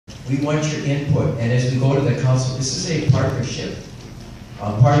We want your input, and as we go to the council, this is a partnership.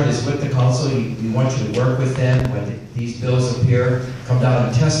 Part of this with the council, we want you to work with them when these bills appear, come down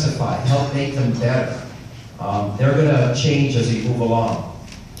and testify, help make them better. They're going to change as we move along.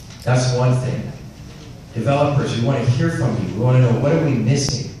 That's one thing. Developers, we want to hear from you. We want to know, what are we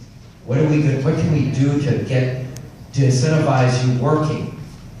missing? What can we do to incentivize you working?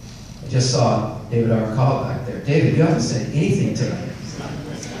 I just saw David R. Call back there. David, you haven't said anything tonight.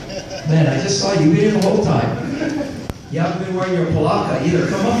 Man, I just saw you. You've been here the whole time. You haven't been wearing your palaka either.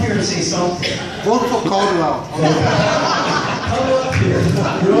 Come up here and say something. Vote for Caldwell. Come up here.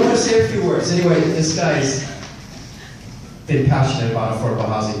 We want to say a few words. Anyway, this guy's been passionate about affordable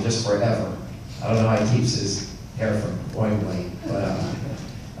housing just forever. I don't know how he keeps his hair from going white, but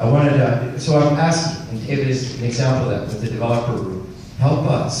I wanted to, so I'm asking, and David is an example of that with the developer group, help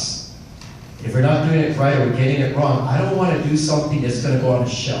us. If we're not doing it right or we're getting it wrong, I don't want to do something that's going to go on a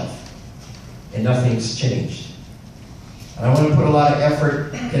shelf and nothing's changed. And I want to put a lot of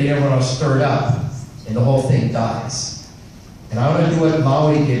effort getting everyone all stirred up and the whole thing dies. And I want to do what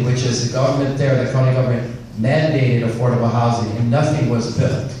Maui did, which is the government there, the county government, mandated affordable housing and nothing was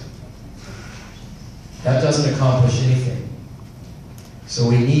built. That doesn't accomplish anything. So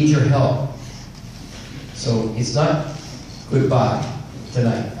we need your help. So it's not goodbye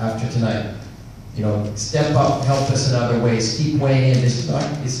tonight, after tonight. You know, step up, help us in other ways, keep weighing in. It's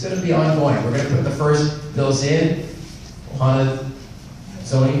going to be ongoing. We're going to put the first bills in, Ohana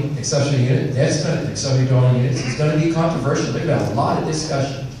zoning, accessory unit, that's going to, accessory dwelling units. It's going to be controversial. There's been a lot of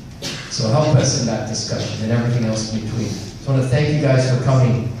discussion. So help us in that discussion and everything else in between. So I want to thank you guys for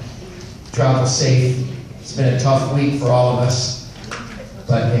coming. Travel safe. It's been a tough week for all of us.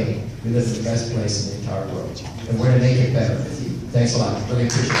 But hey, we live in the best place in the entire world. And we're going to make it better with you. Thanks a lot. Really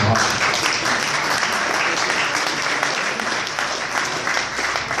appreciate it.